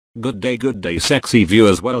Good day sexy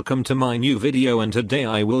viewers, welcome to my new video, and today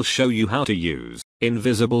I will show you how to use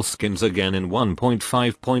invisible skins again in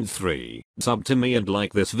 1.5.3. Sub to me and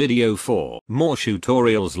like this video for more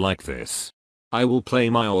tutorials like this. I will play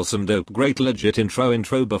my awesome dope great legit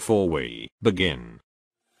intro before we begin.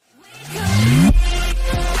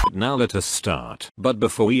 Now let us start. But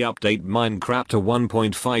before we update Minecraft to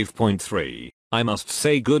 1.5.3, I must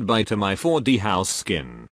say goodbye to my 4D house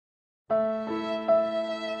skin.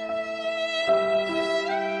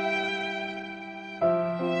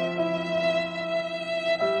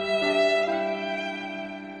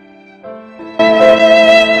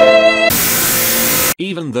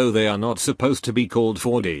 Even though they are not supposed to be called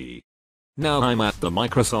 4D. Now I'm at the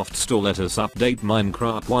Microsoft Store. Let us update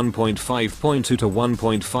Minecraft 1.5.2 to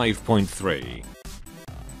 1.5.3.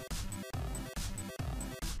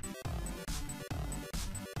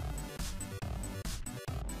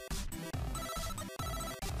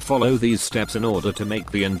 Follow these steps in order to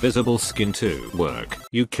make the invisible skin to work.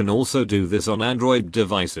 You can also do this on Android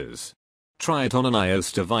devices. Try it on an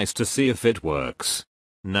iOS device to see if it works.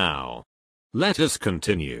 Now, let us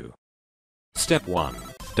continue. Step 1.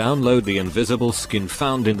 Download the invisible skin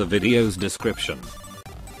found in the video's description.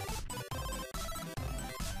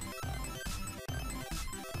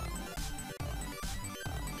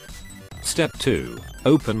 Step 2.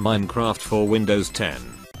 Open Minecraft for Windows 10.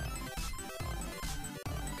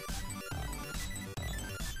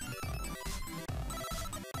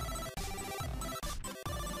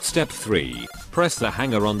 Step 3. Press the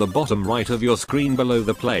hanger on the bottom right of your screen below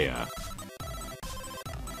the player.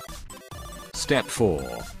 Step 4.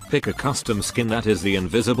 Pick a custom skin, that is the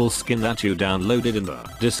invisible skin that you downloaded in the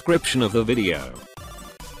description of the video.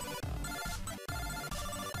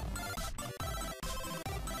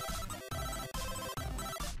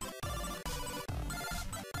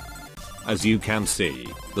 As you can see,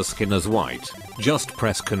 the skin is white. Just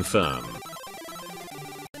press confirm.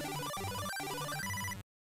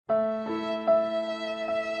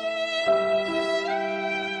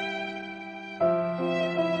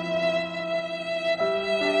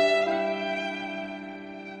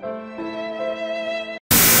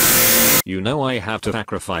 You know I have to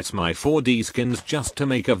sacrifice my 4D skins just to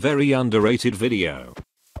make a very underrated video.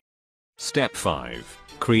 Step 5.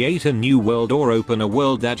 Create a new world or open a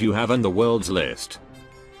world that you have on the worlds list.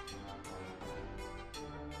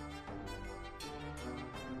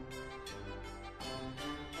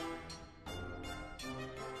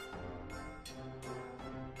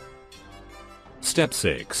 Step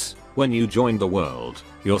 6. When you join the world,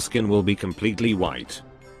 your skin will be completely white.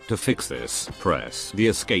 To fix this, press the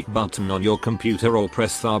escape button on your computer or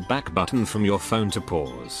press the back button from your phone to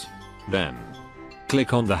pause. Then,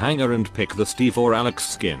 click on the hanger and pick the Steve or Alex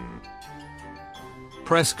skin.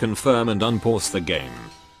 Press confirm and unpause the game.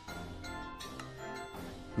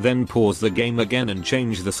 Then pause the game again and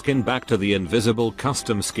change the skin back to the invisible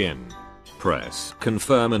custom skin. Press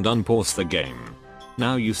confirm and unpause the game.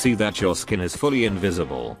 Now you see that your skin is fully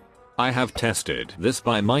invisible. I have tested this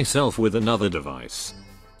by myself with another device.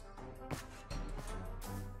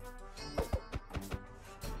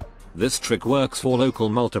 This trick works for local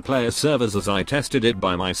multiplayer servers as I tested it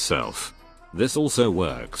by myself. This also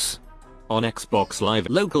works on Xbox Live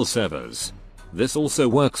local servers. This also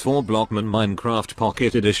works for Blockman Minecraft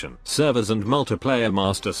Pocket Edition servers and multiplayer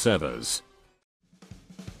master servers.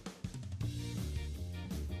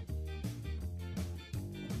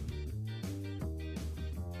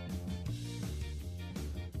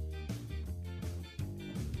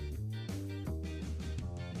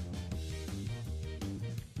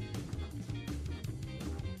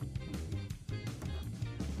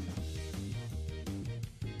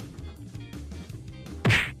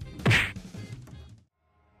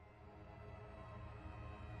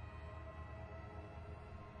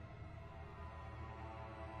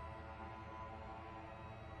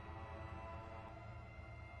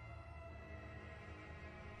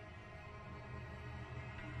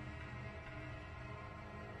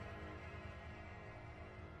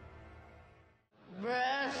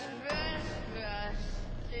 Brush,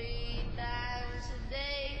 3 times a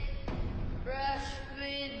day. Brush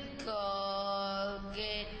with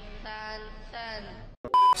Colgate and.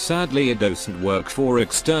 Sadly, it doesn't work for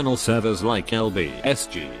external servers like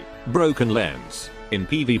LBSG, Broken Lens, in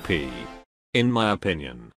PvP. In my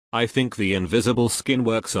opinion, I think the invisible skin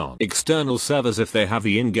works on external servers if they have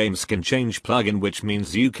the in-game skin change plugin, which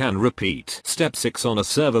means you can repeat step 6 on a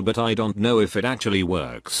server, but I don't know if it actually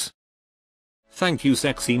works. Thank you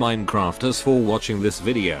sexy Minecrafters for watching this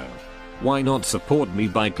video. Why not support me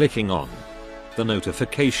by clicking on the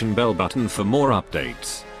notification bell button for more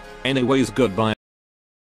updates. Anyways, goodbye.